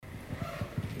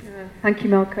Thank you,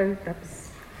 Marco.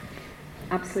 That's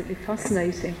absolutely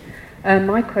fascinating.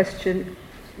 My question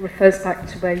refers back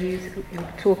to where you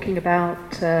were talking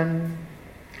about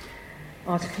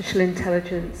artificial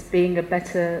intelligence being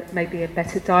maybe a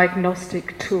better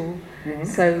diagnostic tool. Mm-hmm.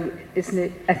 So isn't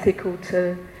it ethical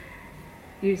to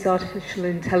use artificial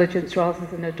intelligence rather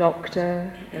than a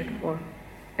doctor or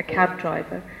a cab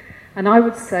driver? And I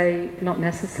would say not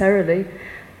necessarily,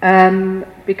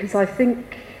 because I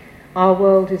think our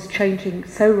world is changing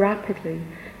so rapidly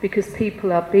because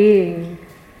people are being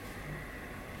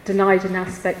denied an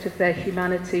aspect of their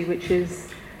humanity, which is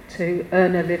to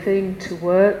earn a living, to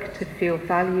work, to feel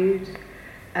valued,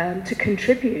 to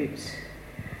contribute.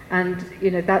 And,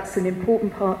 that's an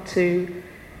important part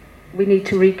we need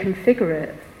to reconfigure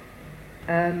it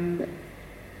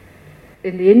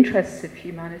in the interests of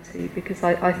humanity, because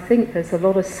I think there's a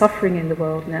lot of suffering in the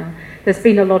world now. There's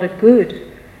been a lot of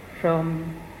good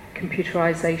from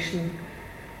computerization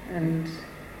and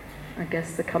I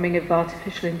guess the coming of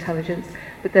artificial intelligence,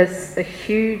 but there's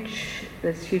huge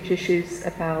issues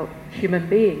about human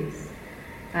beings,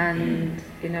 and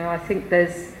I think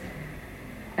there's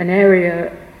an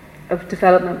area of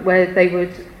development where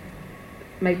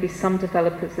maybe some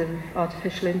developers of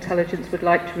artificial intelligence would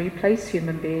like to replace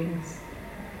human beings,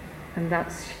 and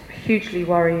that's hugely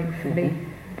worrying for me.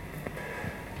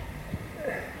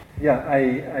 Yeah,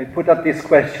 I put up these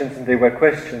questions, and they were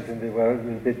questions, and they were a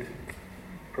little bit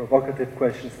provocative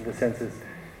questions in the sense is,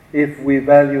 if we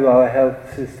value our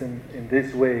health system in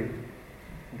this way,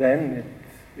 then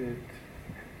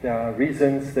there are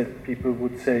reasons that people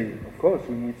would say, of course,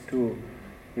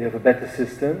 we have a better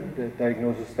system that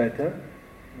diagnoses better,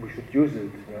 we should use it,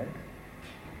 right?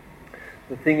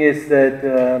 The thing is that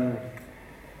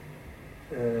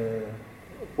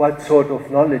what sort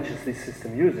of knowledge is this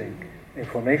system using?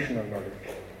 Informational knowledge,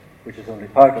 which is only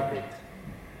part of it.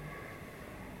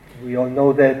 We all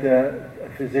know that a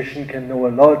physician can know a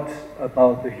lot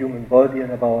about the human body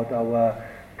and about our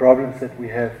problems that we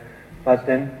have, but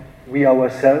then we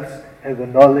ourselves have a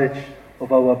knowledge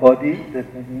of our body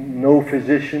that no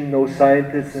physician, no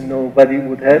scientist, and nobody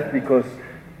would have, because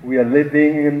we are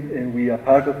living and we are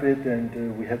part of it,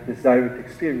 and we have this direct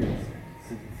experience,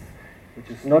 which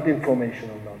is not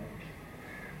informational knowledge.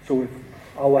 So if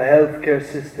our healthcare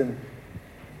system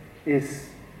is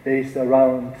based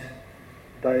around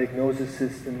diagnosis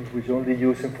systems which only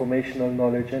use informational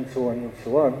knowledge and so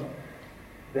on,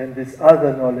 then this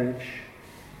other knowledge,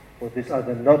 or this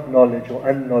other not knowledge or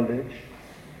unknowledge,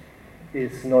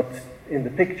 is not in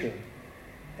the picture.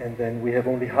 And then we have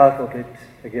only half of it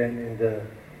again in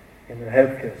the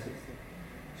healthcare system.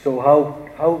 So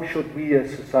how should we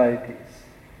as societies,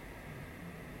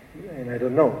 and I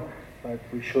don't know, but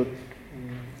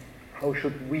how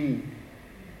should we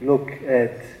look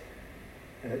at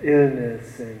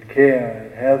illness and care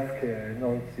and healthcare and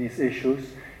all these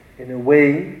issues in a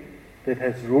way that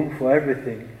has room for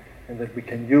everything, and that we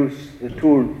can use the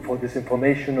tool for this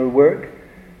informational work,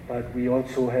 but we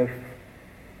also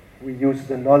we use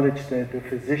the knowledge that the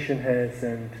physician has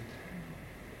and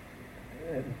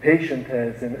patient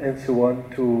has and so on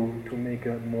to make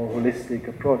a more holistic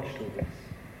approach to this.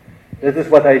 That is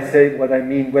what I say, what I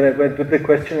mean. When I went to the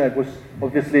question, I was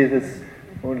obviously this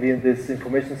only in this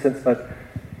information sense, but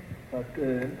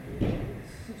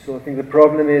so I think the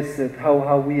problem is that how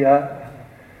are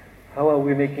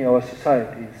we making our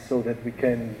societies so that we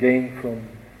can gain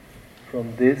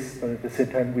from this, but at the same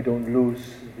time we don't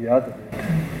lose the other.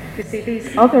 You see,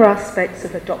 these other aspects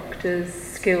of a doctor's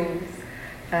skills,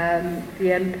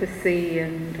 the empathy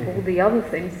and all the other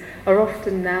things, are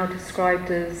often now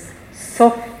described as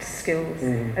soft skills,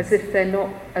 as if they're not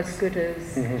as good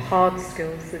as hard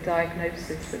skills, the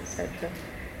diagnosis, etc.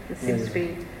 There seems to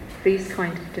be these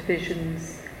kind of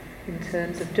divisions in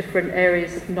terms of different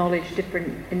areas of knowledge,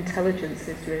 different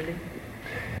intelligences, really.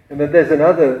 And then there's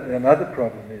another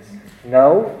problem is,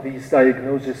 now these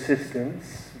diagnosis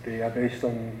systems, they are based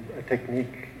on a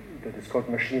technique that is called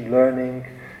machine learning,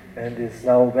 and is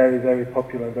now very, very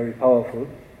popular and very powerful.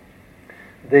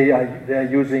 They are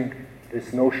using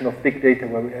this notion of big data,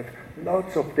 where we have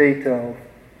lots of data of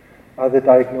other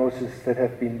diagnoses that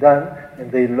have been done,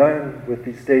 and they learn with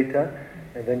this data,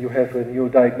 and then you have a new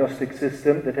diagnostic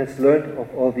system that has learned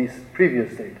of all these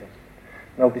previous data.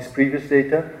 Now this previous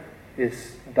data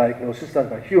is diagnosis done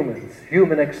by humans,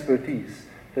 human expertise,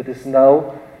 that is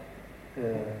now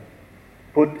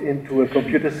put into a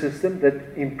computer system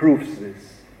that improves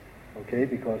this, okay,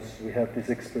 because we have this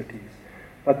expertise.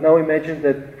 But now imagine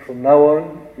that from now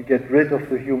on we get rid of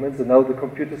the humans, and now the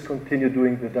computers continue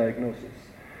doing the diagnosis.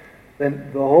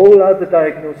 Then the whole other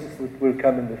diagnosis that will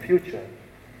come in the future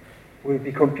will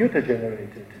be computer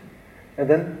generated. And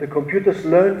then the computers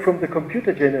learn from the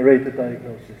computer generated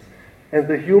diagnosis. And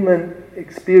the human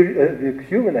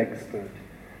expert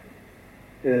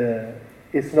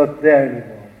is not there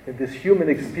anymore. And this human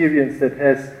experience that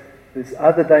has this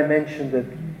other dimension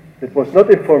that was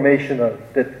not informational,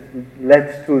 that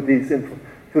led to this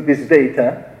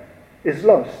data, is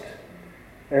lost.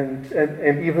 And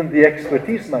even the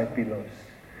expertise might be lost.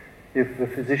 If the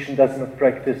physician does not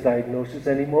practice diagnosis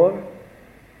anymore,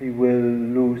 he will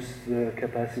lose the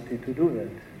capacity to do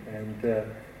that. And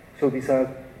so these are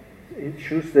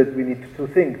issues that we need to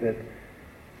think that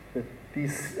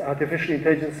these artificial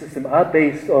intelligence systems are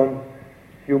based on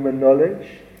human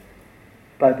knowledge,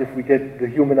 but if we get the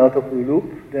human out of the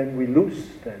loop, then we lose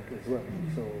that as well.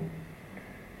 So,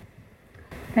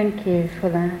 thank you for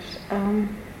that.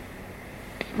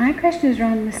 My question is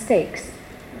around mistakes.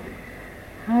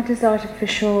 How does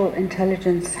artificial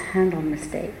intelligence handle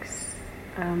mistakes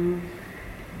in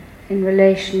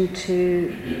relation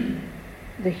to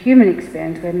the human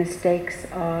experience where mistakes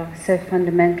are so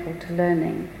fundamental to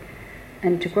learning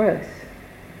and to growth?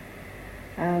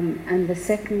 And the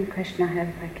second question I have,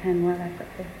 if I can, while I've got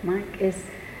the mic, is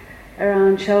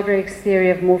around Sheldrake's theory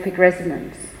of morphic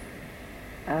resonance.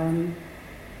 Can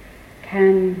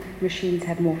machines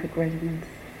have morphic resonance?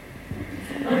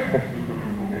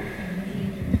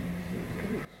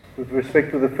 With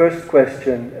respect to the first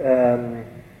question,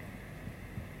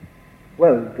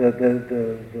 well,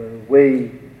 the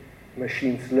way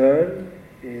machines learn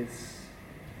is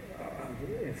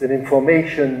it's an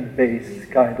information-based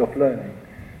kind of learning,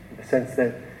 in the sense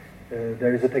that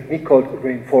there is a technique called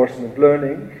reinforcement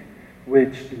learning,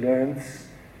 which learns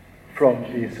from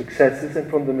the successes and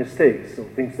from the mistakes. So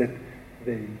things that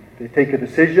they take a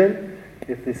decision,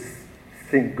 if this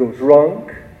thing goes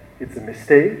wrong, it's a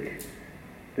mistake.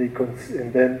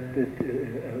 And then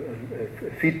a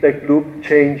feedback loop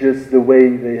changes the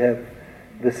way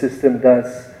the system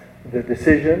does the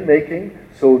decision making,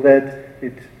 so that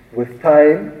it, with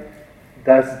time,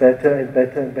 does better and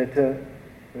better and better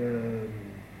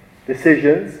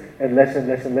decisions and less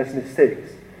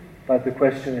mistakes. But the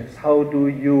question is, how do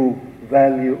you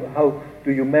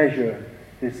measure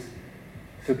this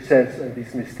success and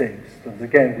these mistakes? Because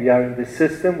again, we are in this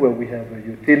system where we have a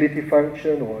utility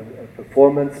function or a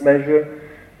performance measure,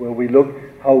 where we look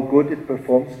how good it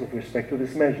performs with respect to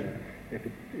this measure. If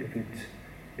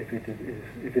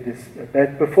it is a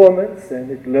bad performance, then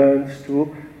it learns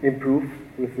to improve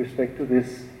with respect to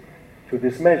this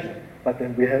measure. But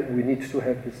then we need to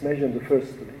have this measure in the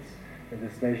first place. And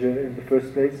this measure in the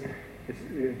first place is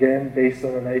again based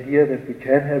on an idea that we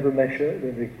can have a measure,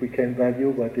 that we can value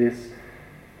what is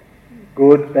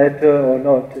good, better, or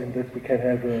not, and that we can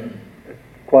have a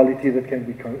quality that can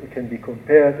be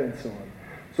compared, and so on.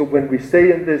 So when we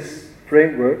stay in this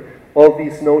framework, all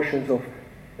these notions of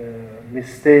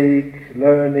mistake,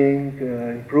 learning,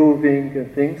 improving,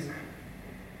 and things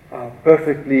are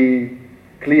perfectly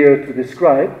clear to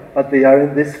describe, but they are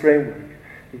in this framework.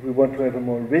 If we want to have a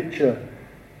more richer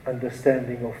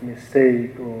understanding of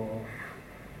mistake or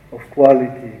of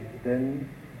quality, then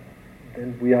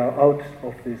we are out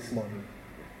of this model,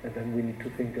 and then we need to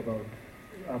think about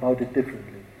it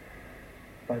differently.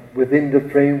 But within the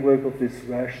framework of this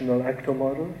rational actor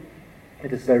model,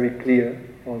 it is very clear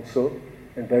also,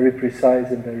 and very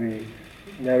precise and very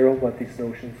narrow, what these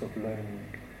notions of learning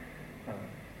are.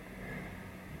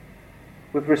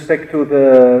 With respect to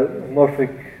the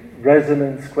morphic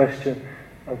resonance question,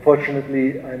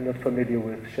 unfortunately, I'm not familiar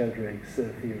with Sheldrake's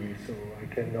theory, so I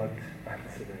cannot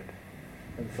answer that.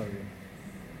 I'm sorry.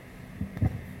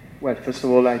 Well, first of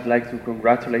all, I'd like to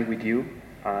congratulate with you.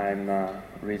 I'm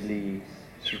really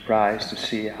surprised to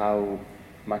see how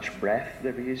much breadth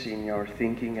there is in your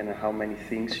thinking and how many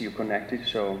things you connected,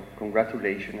 so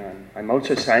congratulations. And I'm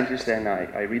also a scientist, and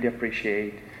I really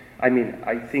appreciate, I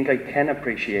think I can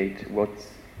appreciate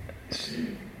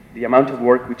the amount of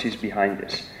work which is behind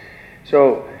this.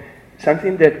 So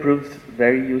something that proved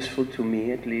very useful to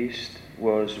me, at least,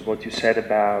 was what you said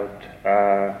about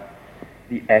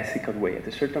the ethical way. At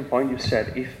a certain point you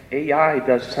said, if AI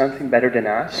does something better than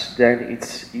us, then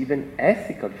it's even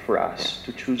ethical for us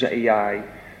to choose AI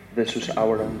versus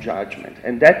our own judgment.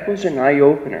 And that was an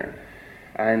eye-opener.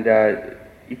 And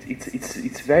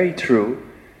it's very true.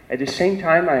 At the same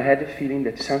time, I had a feeling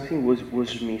that something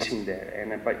was missing there.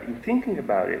 And by in thinking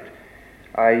about it,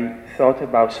 I thought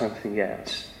about something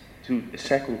else, to a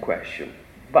second question.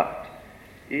 But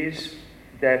is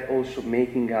that also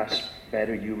making us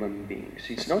better human beings?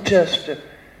 It's not just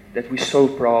that we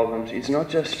solve problems. It's not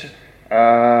just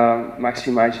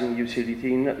maximizing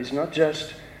utility. It's not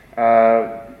just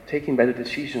taking better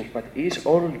decisions, but is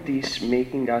all of this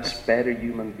making us better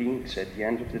human beings at the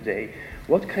end of the day?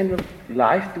 What kind of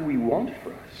life do we want for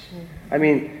us? I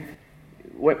mean,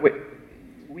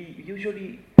 we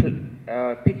usually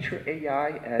picture AI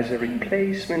as a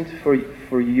replacement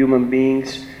for human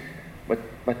beings,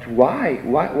 but why?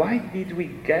 Why did we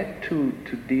get to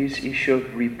this issue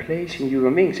of replacing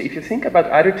human beings? If you think about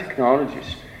other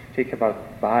technologies, think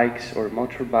about bikes or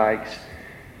motorbikes,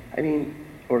 I mean,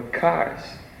 or cars,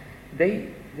 they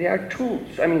are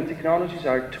tools. I mean, technologies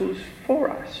are tools for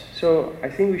us. So I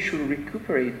think we should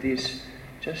recuperate this,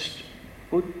 just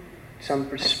put some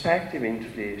perspective into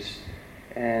this,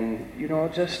 and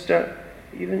just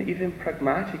even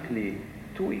pragmatically,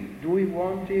 do we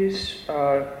want this?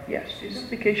 Yes, this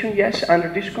application. Yes, under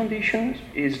these conditions,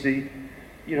 it's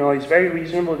very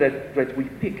reasonable that we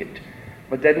pick it.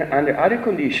 But then under other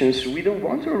conditions, we don't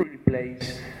want to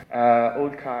replace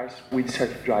old cars with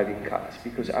self-driving cars,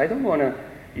 because I don't want to,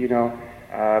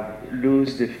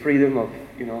 lose the freedom of,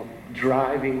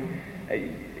 driving.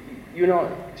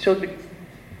 So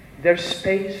there's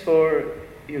space for,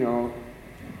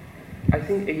 I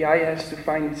think AI has to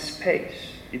find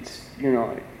space. It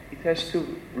has to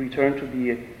return to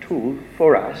be a tool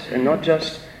for us, and not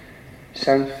just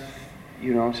something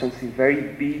very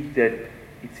big that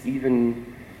it's even,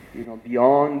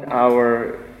 beyond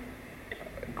our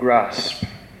grasp.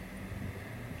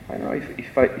 I don't know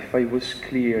if I was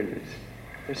clear.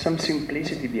 There's some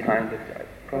simplicity behind it.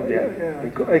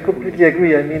 I completely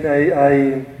agree. I mean,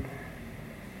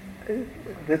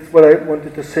 that's what I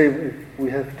wanted to say. If we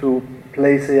have to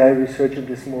place AI research in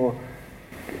this more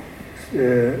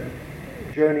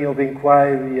journey of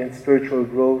inquiry and spiritual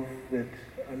growth that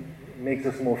makes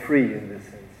us more free in this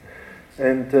sense.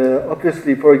 And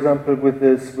obviously, for example, with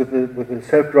the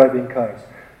self-driving cars,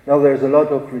 now there's a lot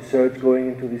of research going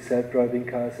into the self-driving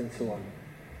cars and so on.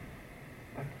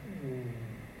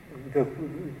 But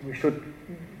we should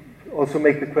also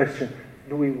make the question: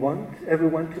 do we want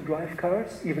everyone to drive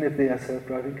cars, even if they are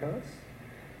self-driving cars?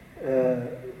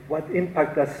 What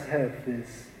impact does have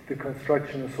the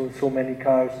construction of so many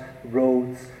cars,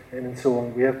 roads, and so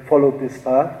on? We have followed this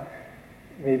path.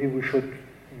 Maybe we should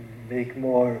make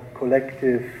more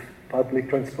collective public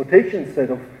transportation instead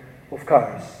of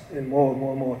cars, and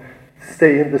more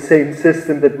stay in the same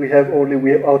system that we have, only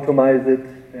we automate it.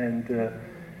 And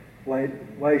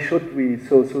why should we?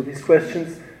 So these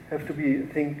questions have to be, I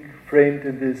think, framed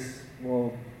in this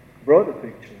more broader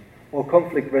picture. Or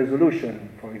conflict resolution,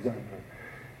 for example.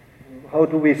 How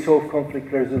do we solve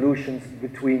conflict resolutions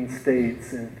between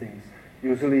states and things?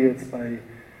 Usually it's by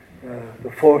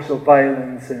the force of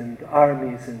violence and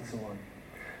armies and so on.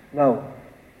 Now,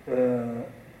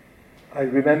 I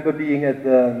remember being at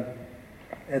the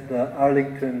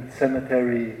Arlington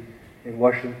Cemetery in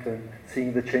Washington,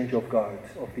 seeing the change of guard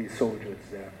of these soldiers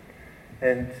there.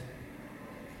 And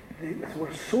it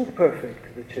was so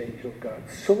perfect, the change of guard,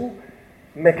 so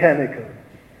mechanical,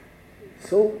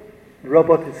 so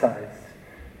roboticized,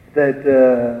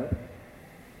 that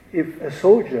if a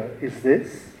soldier is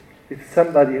this, if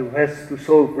somebody who has to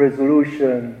solve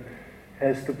resolution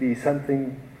has to be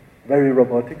something very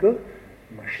robotical,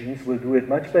 machines will do it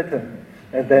much better.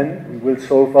 And then we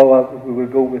will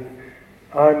go with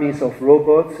armies of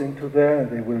robots into there, and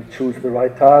they will choose the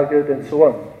right target and so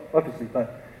on, obviously.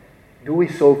 But do we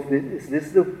solve this? Is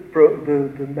this the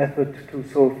method to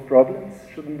solve problems?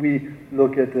 Shouldn't we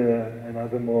look at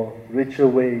another more richer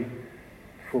way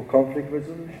for conflict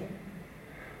resolution?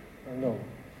 No.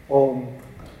 Or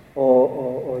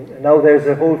now there's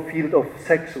a whole field of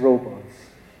sex robots,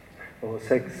 or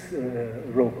sex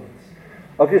robots.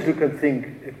 Obviously, you can think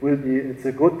it's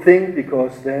a good thing,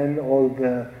 because then all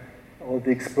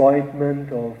the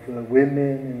exploitment of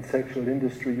women in sexual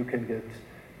industry you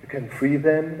can free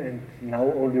them, and now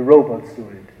only robots do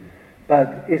it.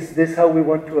 But is this how we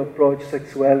want to approach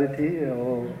sexuality,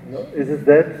 or no? Is it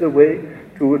that the way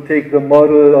to take the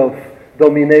model of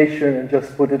domination and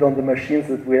just put it on the machines,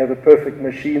 that we have a perfect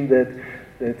machine that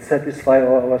satisfies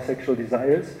all our sexual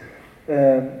desires?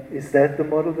 Is that the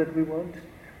model that we want?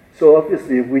 So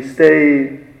obviously, if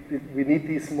we need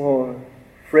these more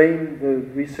frame the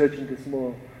research in this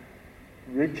more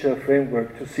richer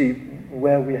framework to see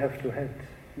where we have to head,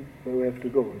 where we have to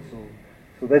go.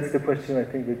 So that's the question I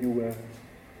think that you were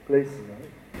placing, right?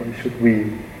 Why should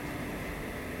we?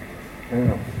 I don't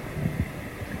know.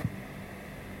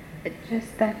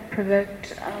 Just that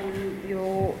provoked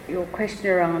your question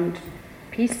around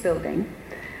peace building.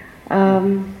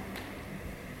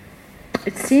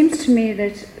 It seems to me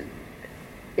that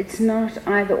it's not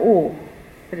either or,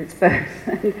 but it's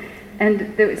both.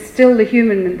 And there is still the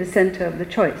human in the center of the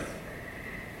choice.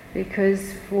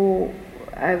 because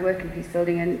I work in peace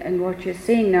building, and what you're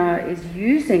seeing now is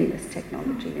using this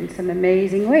technology in some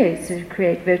amazing ways to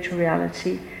create virtual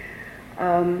reality,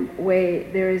 where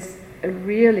there is a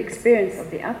real experience of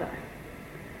the other,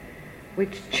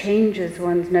 which changes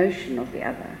one's notion of the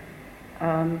other.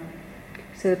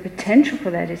 So the potential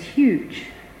for that is huge.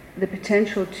 The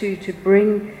potential to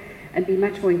bring and be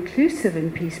much more inclusive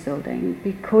in peace building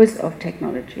because of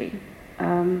technology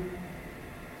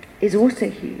is also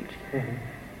huge.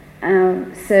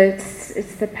 So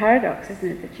it's the paradox, isn't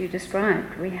it, that you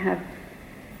described. We have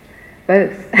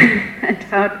both,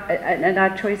 and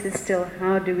our choice is still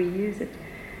how do we use it,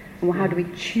 or how do we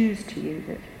choose to use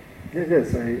it.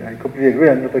 Yes, I completely agree.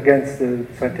 I'm not against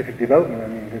scientific development. I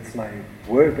mean, that's my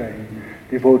word. I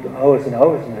devote hours and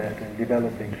hours in that and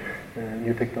developing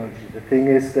new technology. The thing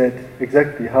is that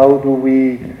exactly how do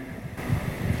we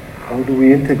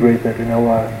integrate that in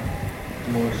our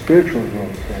more spiritual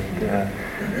growth?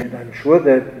 And I'm sure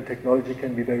that technology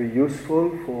can be very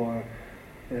useful for.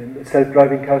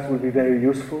 Self-driving cars will be very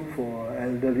useful for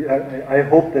elderly. I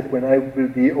hope that when I will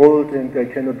be old and I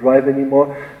cannot drive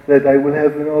anymore, that I will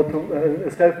have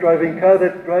a self-driving car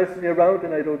that drives me around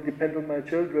and I don't depend on my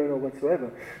children or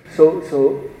whatsoever. So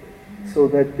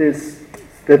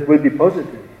that will be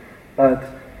positive. But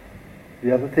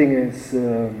the other thing is,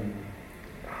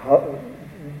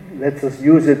 let's us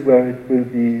use it where it will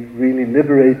be really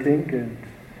liberating and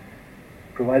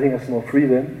providing us more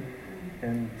freedom,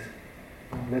 and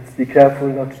let's be careful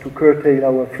not to curtail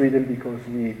our freedom because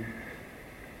we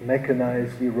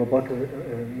mechanize, we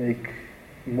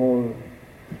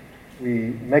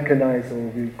mechanize or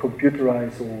we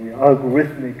computerize or we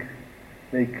algorithmic,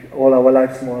 make all our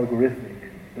lives more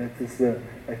algorithmic. That is,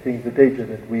 I think, the danger,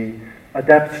 that we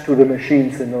adapt to the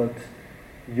machines and not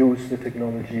use the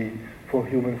technology for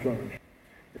human flourish.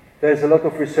 There's a lot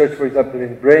of research, for example,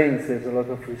 in brains. There's a lot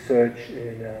of research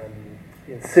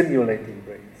in simulating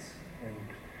brains.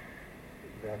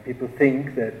 People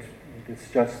think that it's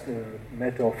just a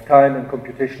matter of time and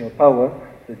computational power,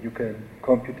 that you can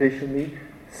computationally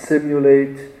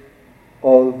simulate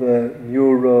all the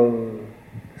neural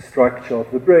structure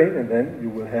of the brain, and then you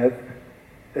will have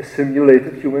a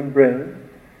simulated human brain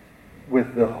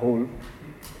with the whole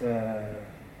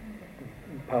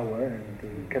power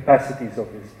and capacities of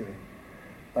this brain.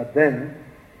 But then,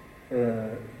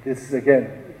 this is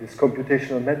again this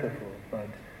computational metaphor, but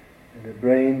the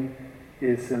brain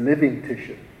is a living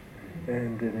tissue,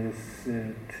 and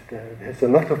there's a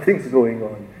lot of things going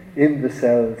on in the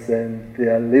cells, and they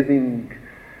are living,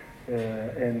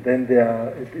 and then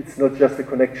it's not just a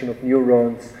connection of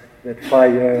neurons that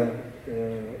fire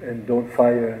and don't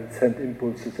fire and send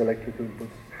impulses, electrical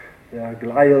impulses. There are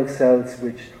glial cells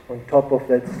which, on top of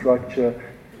that structure,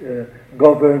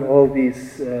 govern all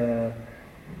these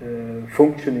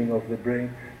functioning of the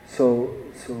brain. So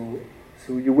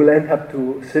you will end up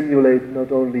to simulate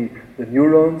not only the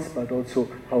neurons, but also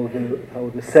how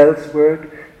the cells work.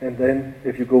 And then,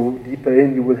 if you go deeper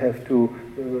in, you will have to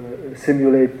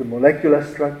simulate the molecular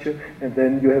structure. And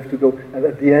then you have to go. And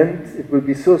at the end, it will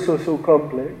be so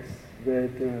complex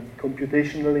that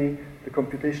computationally, the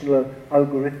computational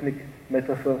algorithmic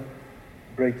metaphor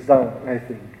breaks down, I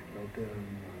think. But,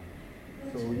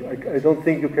 so I don't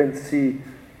think you can see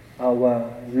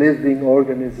our living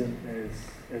organism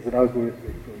as an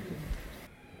algorithmic process.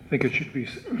 I think it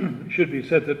should be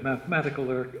said that mathematical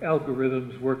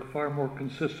algorithms work far more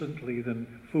consistently than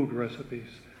food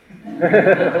recipes.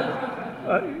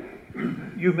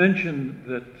 You mentioned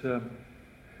that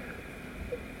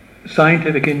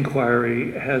scientific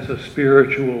inquiry has a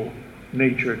spiritual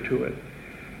nature to it,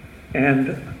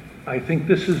 and I think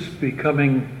this is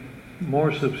becoming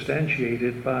more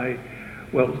substantiated by,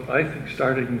 well, I think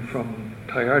starting from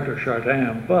Teilhard or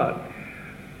Chardin, but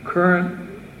current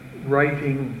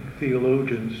writing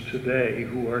theologians today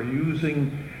who are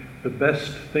using the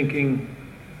best thinking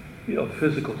of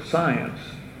physical science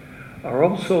are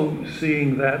also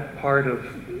seeing that part of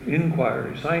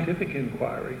inquiry, scientific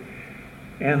inquiry,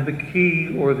 and the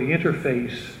key or the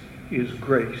interface is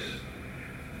grace.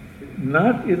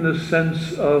 Not in the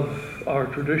sense of our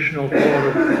traditional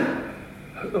thought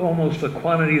of almost a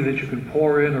quantity that you can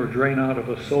pour in or drain out of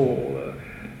a soul,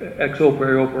 ex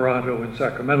opere operato in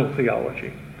sacramental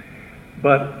theology,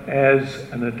 but as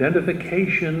an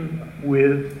identification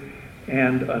with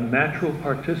and a natural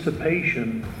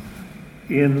participation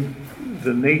in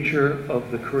the nature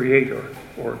of the Creator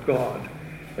or God,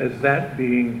 as that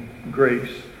being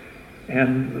grace.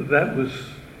 And that was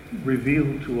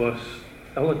revealed to us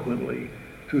eloquently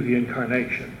through the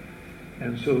Incarnation.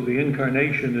 And so the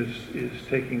Incarnation is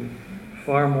taking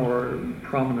far more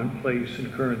prominent place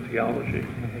in current theology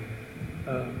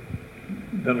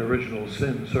than original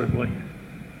sin, certainly.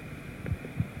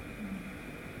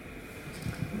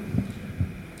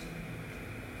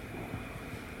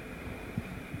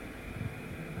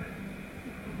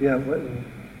 Yeah,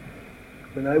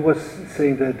 when I was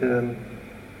saying that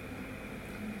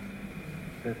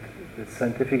that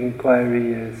scientific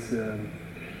inquiry has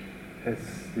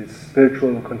this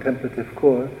spiritual or contemplative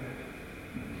core,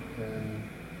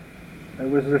 I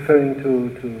was referring to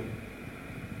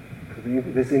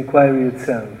this inquiry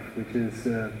itself,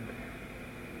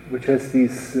 which has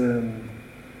these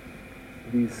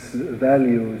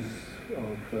values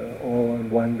of awe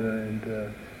and wonder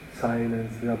and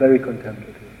silence. They are very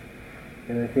contemplative.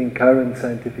 And I think current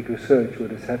scientific research,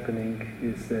 what is happening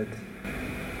is that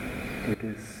it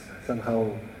is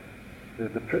somehow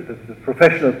the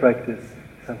professional practice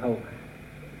somehow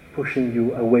pushing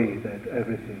you away that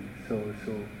everything. So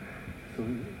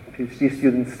PhD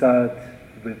students start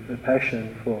with a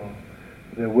passion for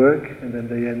their work, and then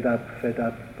they end up fed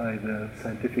up by the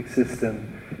scientific system,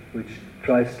 which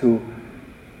tries to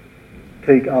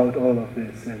take out all of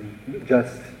this and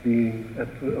just being a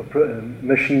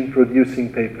machine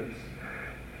producing papers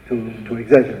to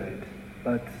exaggerate,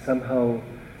 but somehow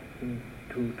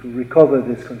to recover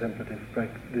this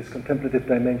contemplative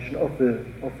dimension of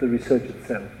the research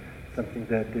itself, something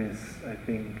that is, I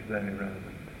think, very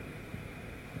relevant.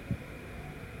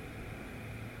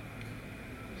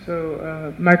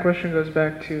 So my question goes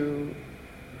back to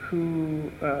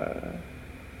who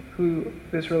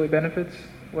this really benefits,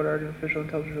 what artificial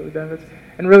intelligence really benefits,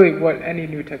 and really what any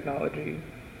new technology,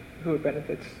 who it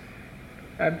benefits.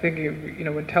 I'm thinking of,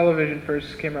 when television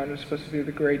first came around, it was supposed to be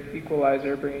the great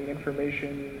equalizer, bringing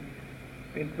information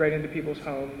right into people's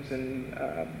homes and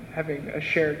having a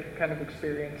shared kind of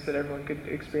experience that everyone could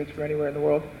experience from anywhere in the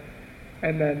world.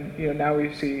 And then, now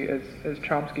we see, as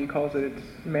Chomsky calls it, it's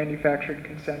manufactured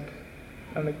consent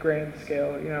on a grand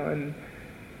scale, and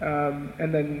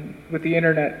then with the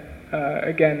internet,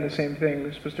 again, the same thing.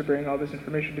 We're supposed to bring all this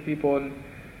information to people, and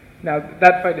now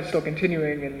that fight is still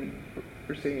continuing, and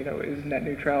we're seeing, is net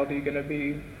neutrality going to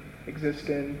be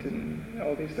existent and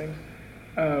all these things.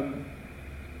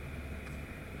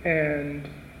 And,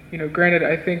 granted,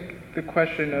 I think the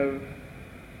question of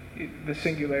the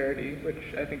singularity,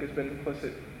 which I think has been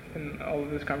implicit in all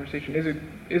of this conversation,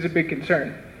 is a big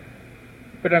concern.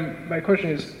 But my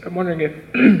question is, I'm wondering if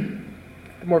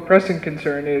the more pressing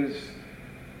concern is,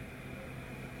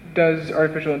 does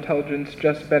artificial intelligence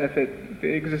just benefit the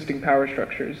existing power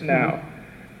structures now?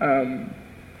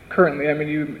 Currently,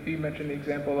 you mentioned the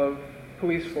example of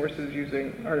police forces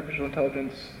using artificial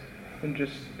intelligence and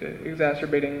just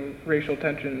exacerbating racial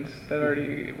tensions that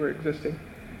already were existing.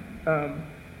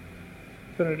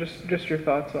 So just your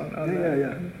thoughts on that.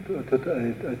 Yeah.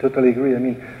 I totally agree.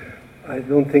 I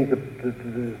don't think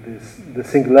the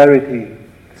singularity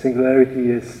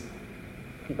is,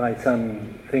 by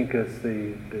some thinkers,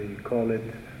 they call it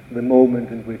the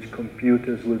moment in which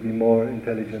computers will be more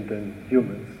intelligent than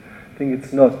humans. I think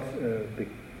it's not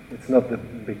the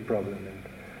big problem,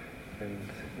 and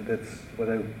that's what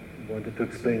I wanted to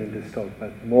explain in this talk.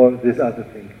 But more this other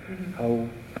thing, how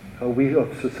we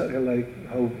of society,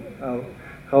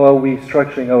 how are we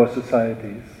structuring our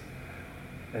societies,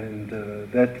 and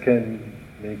that can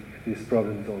make these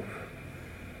problems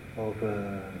of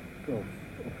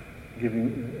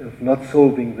not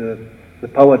solving the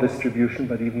power distribution,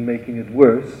 but even making it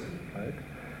worse, right?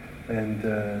 And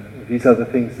these are the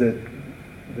things that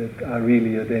are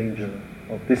really a danger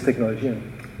of this technology and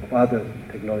of other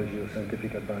technology or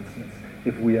scientific advancements,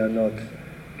 if we are not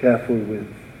careful with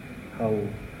how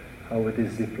it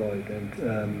is deployed.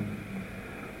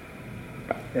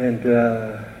 And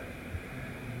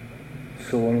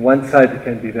so on one side it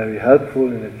can be very helpful,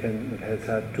 and it has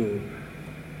had to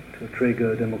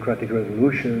trigger democratic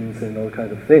revolutions and all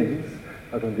kinds of things.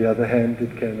 But on the other hand,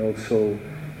 it can also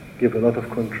give a lot of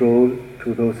control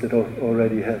to those that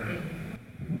already have.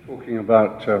 Talking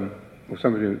about,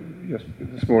 somebody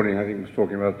this morning I think was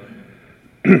talking about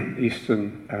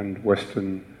Eastern and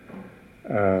Western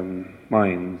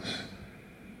minds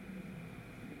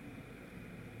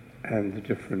and the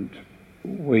different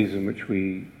ways in which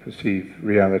we perceive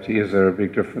reality. Is there a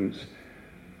big difference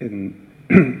in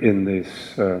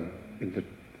this, in the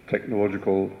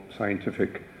technological,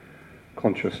 scientific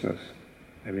consciousness?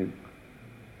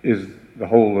 Is the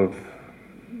whole of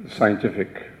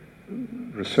scientific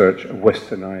research a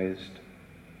westernized,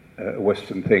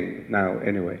 Western thing now,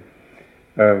 anyway?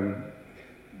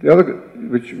 The other,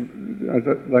 which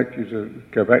I'd like you to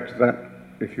go back to that,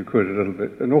 if you could, a little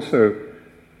bit, and also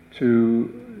to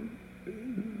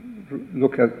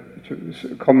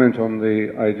comment on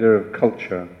the idea of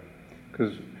culture,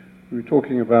 because we were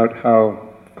talking about how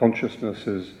consciousness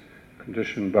is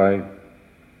conditioned by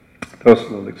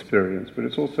personal experience, but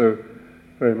it's also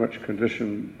very much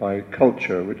conditioned by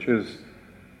culture, which is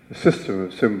a system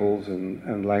of symbols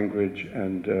and language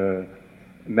and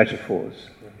metaphors.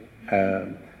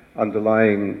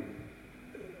 Underlying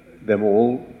them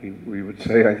all, we would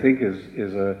say, I think,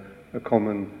 is a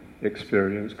common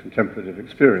experience, contemplative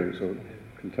experience, or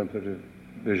contemplative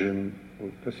vision or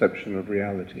perception of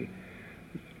reality,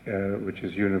 which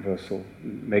is universal,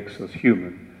 makes us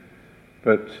human.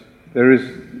 But there is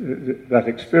that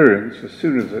experience, as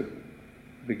soon as it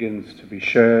begins to be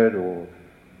shared or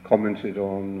commented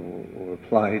on or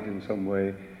applied in some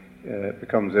way,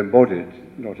 becomes embodied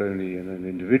not only in an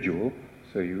individual,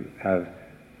 so you have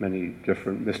many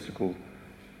different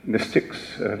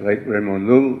mystics, like Raymond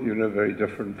Lull, very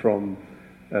different from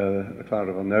the Cloud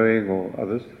of Unknowing or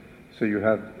others. So you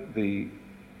have the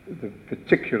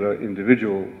particular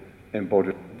individual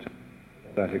embodiment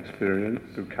of that experience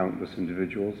through countless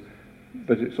individuals,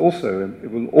 but it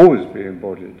will always be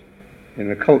embodied in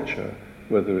a culture,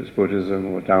 whether it's Buddhism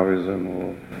or Taoism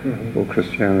or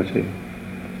Christianity.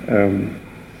 And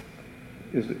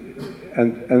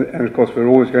of course, we're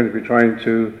always going to be trying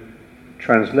to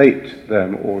translate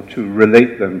them or to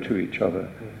relate them to each other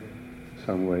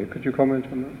some way. Could you comment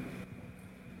on that?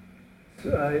 So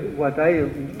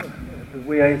the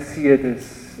way I see it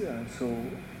is so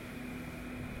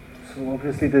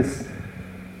obviously the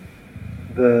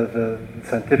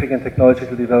scientific and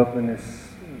technological development is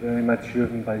very much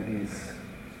driven by these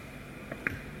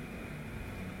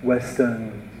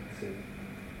Western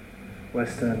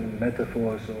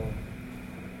metaphors or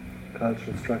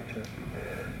cultural structure.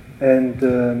 And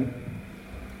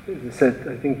as I said,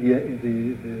 I think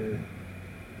the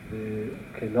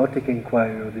kenotic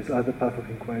inquiry or this other path of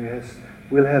inquiry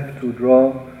will have to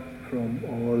draw from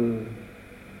all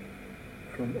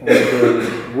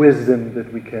the wisdom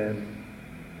that we can,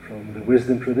 from the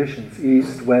wisdom traditions,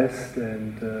 East, West,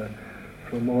 and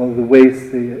from all the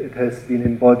ways it has been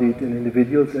embodied in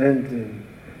individuals and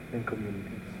in communities.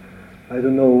 I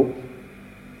don't know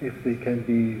if they can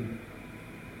be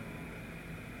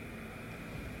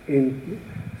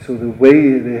so the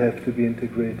way they have to be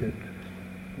integrated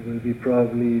will be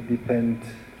probably depend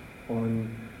on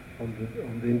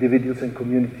the individuals and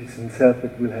communities themselves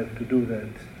that will have to do that.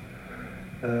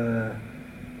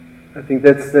 I think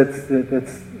that's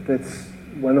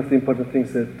one of the important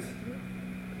things that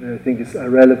I think are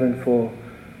relevant for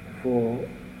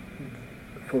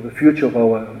the future of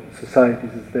our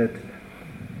societies, is that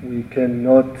we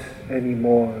cannot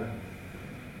anymore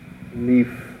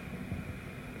leave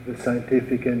the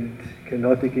scientific and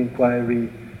kenotic inquiry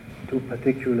to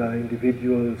particular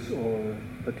individuals or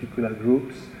particular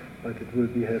groups, but it will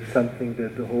have something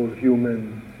that the whole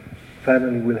human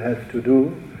family will have to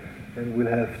do, and we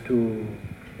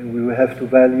will have to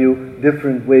value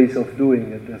different ways of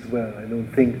doing it as well. I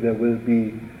don't think there will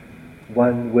be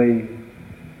one way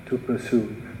to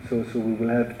pursue. So we will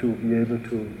have to be able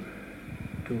to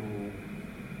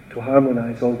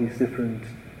harmonize all these different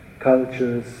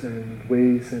cultures and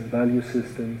ways and value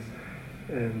systems,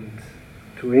 and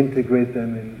to integrate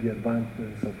them in the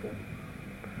advancements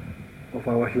of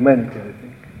our humanity, I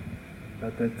think.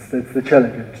 But that's the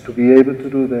challenge. And to be able to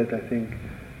do that, I think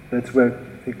that's where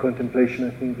the contemplation,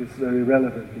 I think, is very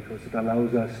relevant, because it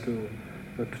allows us to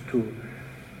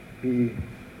be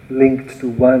linked to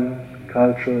one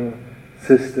cultural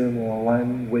system or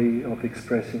one way of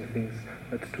expressing things,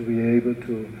 but to be able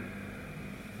to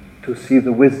see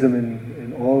the wisdom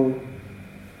in all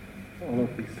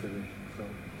of these traditions.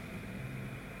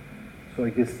 So I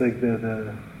guess like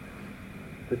the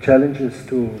challenge is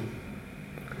to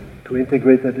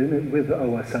integrate that in with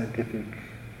our scientific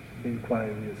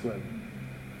inquiry as well.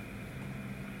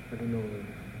 I don't know.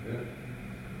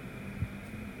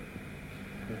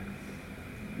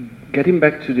 Getting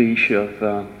back to the issue of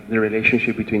the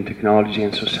relationship between technology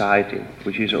and society,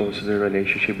 which is also the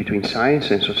relationship between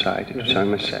science and society to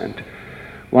some extent,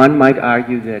 one might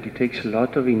argue that it takes a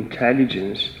lot of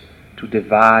intelligence to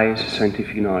devise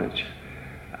scientific knowledge,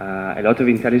 a lot of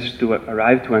intelligence to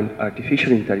arrive to an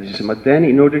artificial intelligence, but then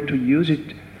in order to use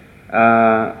it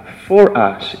for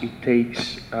us, it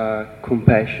takes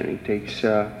compassion, it takes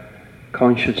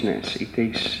consciousness, it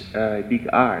takes big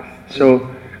art. So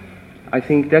I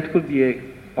think that could be a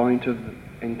point of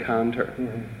encounter.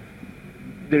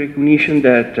 The recognition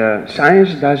that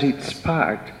science does its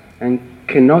part and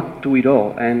cannot do it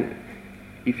all. And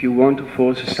if you want to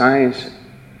force science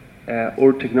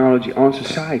or technology on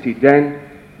society, then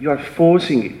you are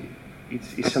forcing it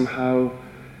it's somehow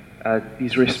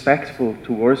disrespectful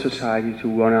towards society to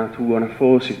wanna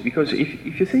force it. Because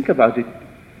if you think about it,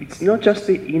 it's not just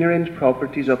the inherent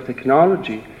properties of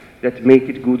technology that make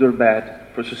it good or bad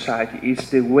for society. It's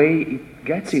the way it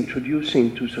gets introduced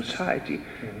into society.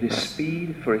 The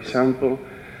speed, for example,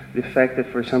 the fact that,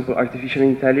 for example, artificial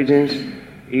intelligence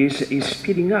is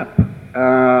speeding up.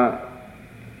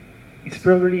 It's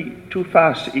probably too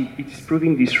fast. It's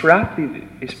proving disruptive,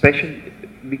 especially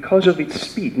because of its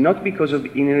speed, not because of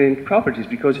inherent properties,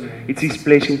 because it's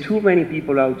displacing too many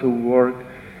people out of work,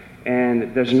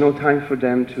 and there's no time for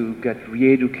them to get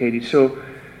re-educated. So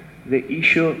the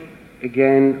issue,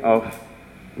 again, of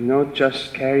not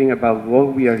just caring about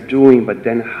what we are doing, but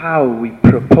then how we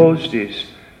propose this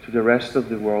to the rest of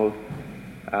the world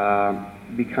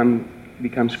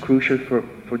becomes crucial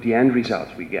for the end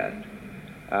results we get.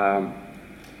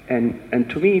 And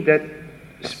to me, that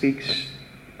speaks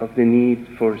of the need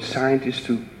for scientists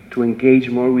to engage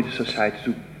more with society,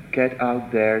 to get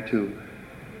out there, to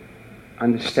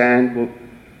understand what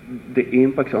the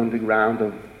impact on the ground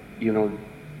of,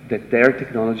 that their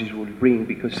technologies will bring.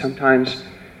 Because sometimes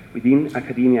within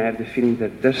academia, I have the feeling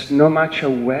that there's not much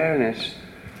awareness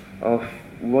of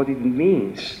what it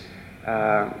means.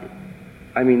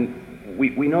 I mean,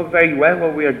 we know very well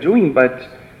what we are doing,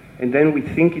 and then we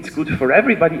think it's good for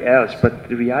everybody else, but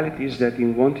the reality is that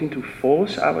in wanting to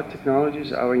force our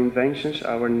technologies, our inventions,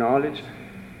 our knowledge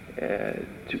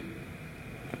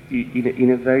in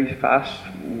a very fast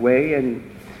way, and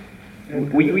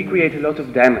we create a lot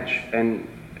of damage. And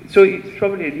so it's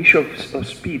probably an issue of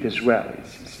speed as well.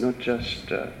 It's not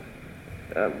just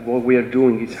what we are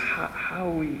doing, it's how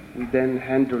we then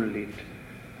handle it.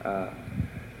 I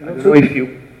don't know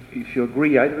if you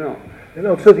agree, I don't know. And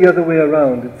also the other way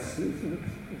around,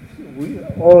 we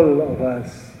all of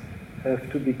us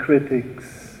have to be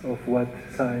critics of what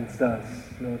science does.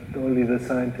 Not only the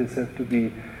scientists have to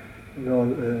be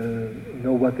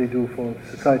know what they do for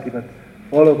society, but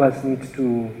all of us need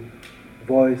to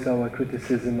voice our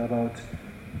criticism about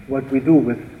what we do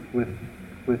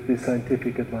with this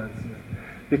scientific advancement.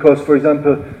 Because, for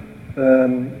example,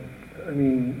 I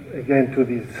mean, again, to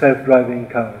these self-driving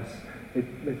cars,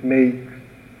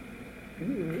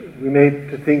 we made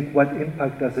to think, what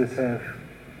impact does this have?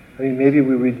 I mean, maybe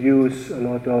we reduce a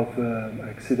lot of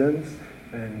accidents,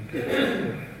 and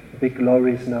if big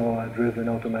lorries now are driven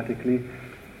automatically,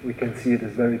 we can see it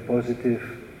as very positive,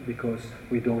 because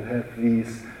we don't have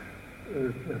these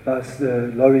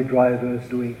lorry drivers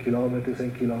doing kilometers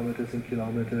and kilometers and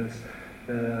kilometers,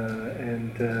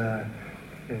 and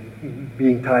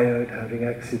being tired, having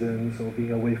accidents, or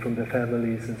being away from their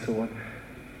families and so on.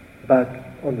 But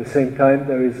on the same time,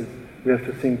 we have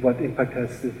to think what impact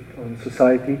has it on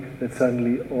society, that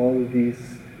suddenly all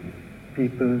these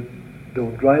people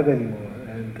don't drive anymore.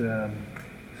 And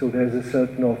so there's a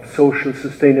certain of social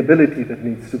sustainability that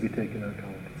needs to be taken into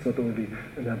account. It's not only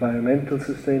an environmental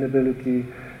sustainability,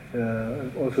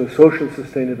 also a social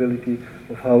sustainability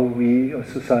of how we as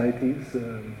societies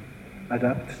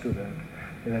adapt to that.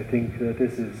 And I think that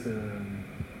this is a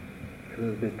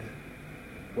little bit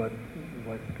what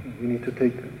we need to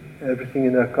take everything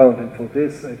in account. And for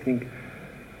this, I think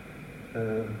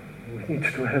we need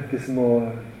to have this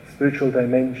more spiritual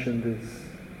dimension, this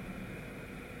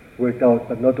worked out,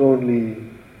 but not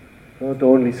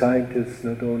only scientists,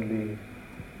 not only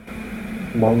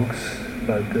monks,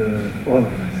 but all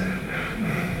of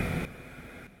us.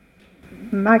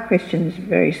 My question is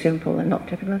very simple and not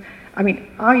typical. I mean,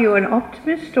 are you an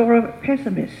optimist or a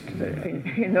pessimist?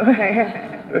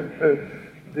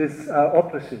 These are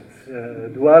opposites,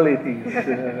 dualities.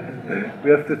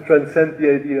 We have to transcend the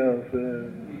idea of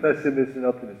pessimist and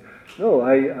optimist. No,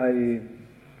 I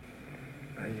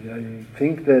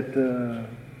think that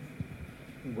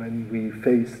when we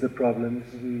face the problems,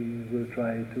 we will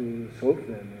try to solve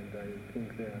them, and I think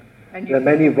there are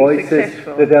many voices.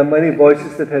 There are many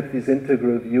voices that have this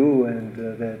integral view and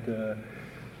that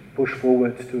push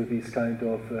forward to these kind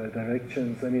of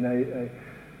directions. I mean,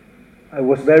 I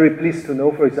was very pleased to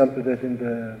know, for example, that in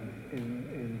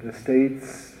the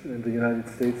States, in the United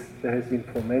States, there has been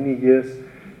for many years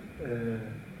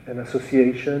an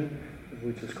association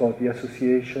which is called the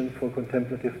Association for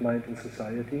Contemplative Mind and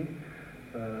Society,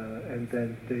 and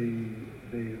then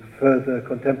they further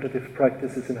contemplative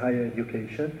practices in higher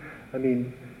education. I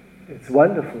mean, it's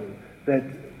wonderful that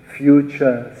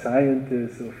future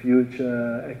scientists or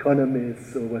future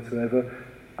economists or whatsoever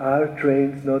are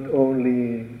trained not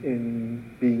only in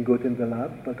being good in the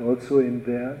lab, but also in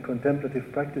their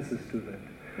contemplative practices to that.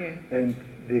 Yeah. And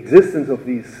the existence of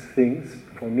these things,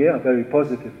 for me, are very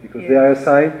positive, because they are a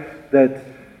sign that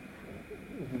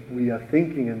we are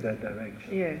thinking in that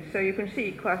direction. Yeah, so you can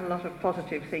see quite a lot of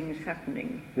positive things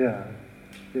happening. Yeah,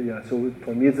 yeah. So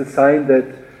for me, it's a sign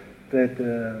that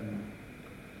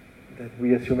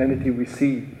we as humanity, we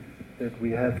see that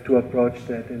we have to approach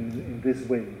that in this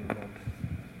way. You know.